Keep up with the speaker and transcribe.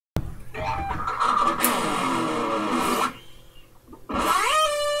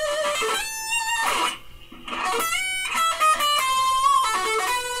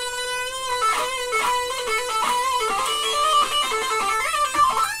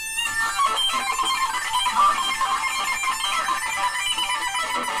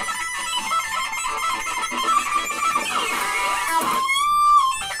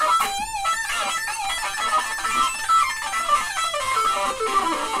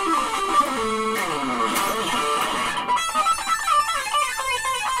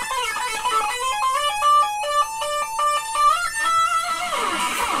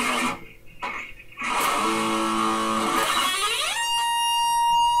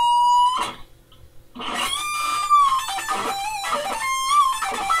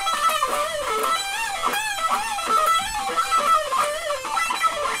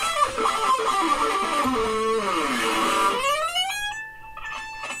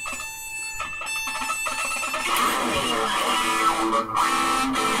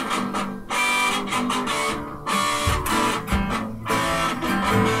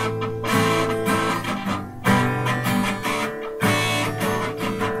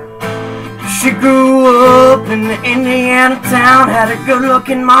She grew up in the Indiana town, had a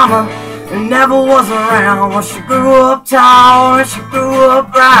good-looking mama and never was around. Well, she grew up tall and she grew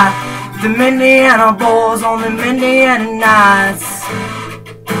up bright, them Indiana boys on them Indiana nights.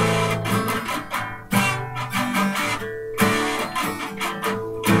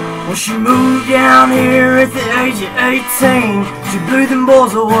 When she moved down here at the age of 18, she blew them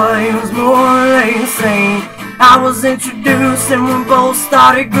boys away, it was more than they had seen. I was introduced and we both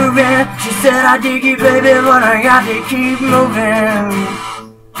started grooving. She said, I dig you baby, but I got to keep moving.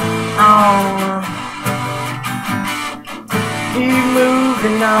 Oh, keep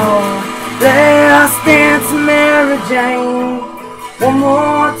moving on. Let's dance Mary Jane one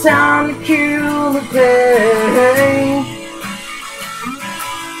more time to kill the pain.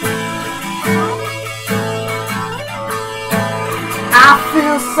 I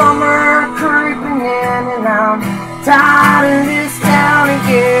feel summer creeping in and I'm tired of this town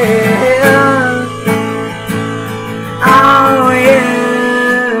again. Oh yeah.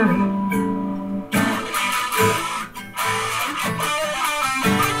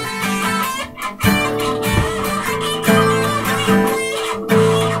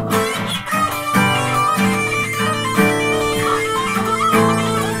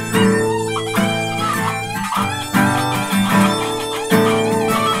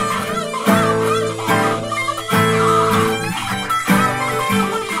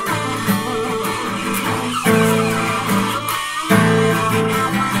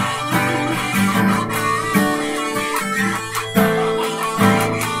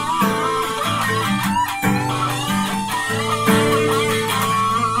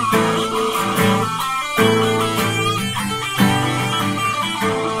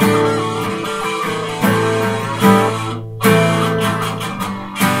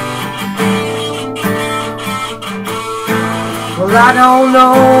 Well, I don't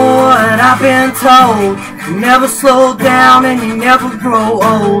know what I've been told. You never slow down and you never grow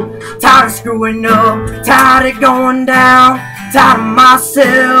old. Tired of screwing up, tired of going down, tired of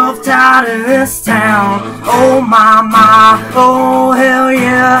myself, tired of this town. Oh my, oh hell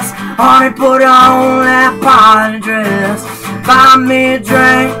yes. Honey, put on that party dress. Buy me a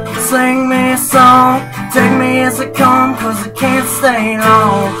drink, sing me a song, take me as I come, cause I can't stay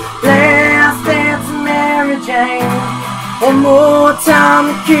long. Let's dance Mary Jane one more time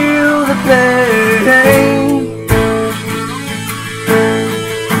to kill the pain.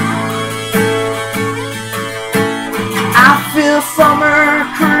 I feel summer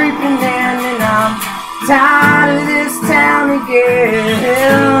creeping in and I'm tired of this town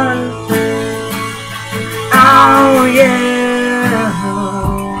again. Oh yeah.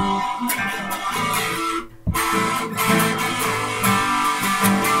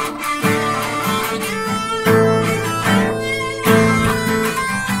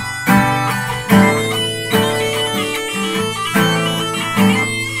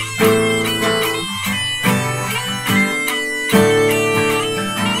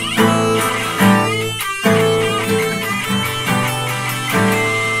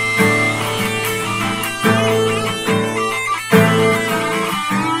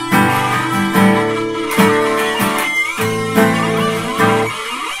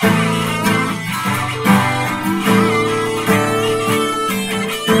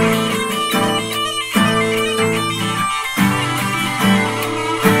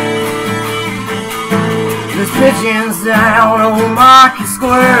 There's pigeons down on Market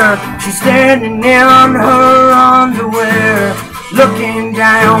Square. She's standing in her underwear. looking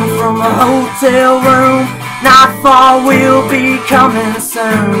down from a hotel room. Nightfall will be coming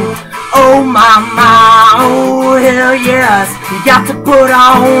soon. Oh my, oh hell yes. You got to put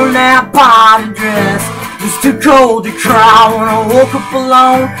on that party dress. It's too cold to cry when I woke up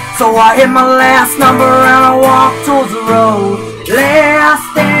alone, so I hit my last number and I walked towards the road. Last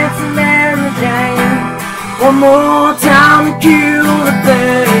dance and Mary Jane, one more time to kill the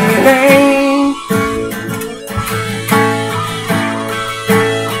pain.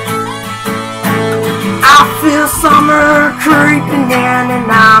 I feel summer creeping in and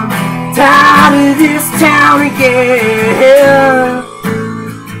I'm tired of this town again.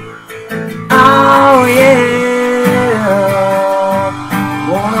 Oh yeah,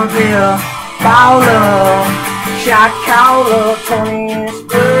 wanna be a baller, shot caller, 20-inch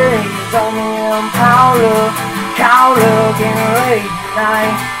blades on me and powder, getting late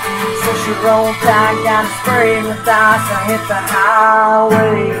tonight. So she rolled tight, got it sprayed with ice. I hit the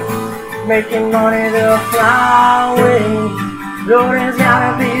highway, making money to fly away. Lord, there's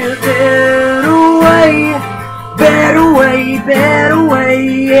gotta be a better way, better way, better way,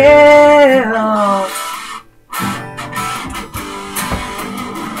 yeah.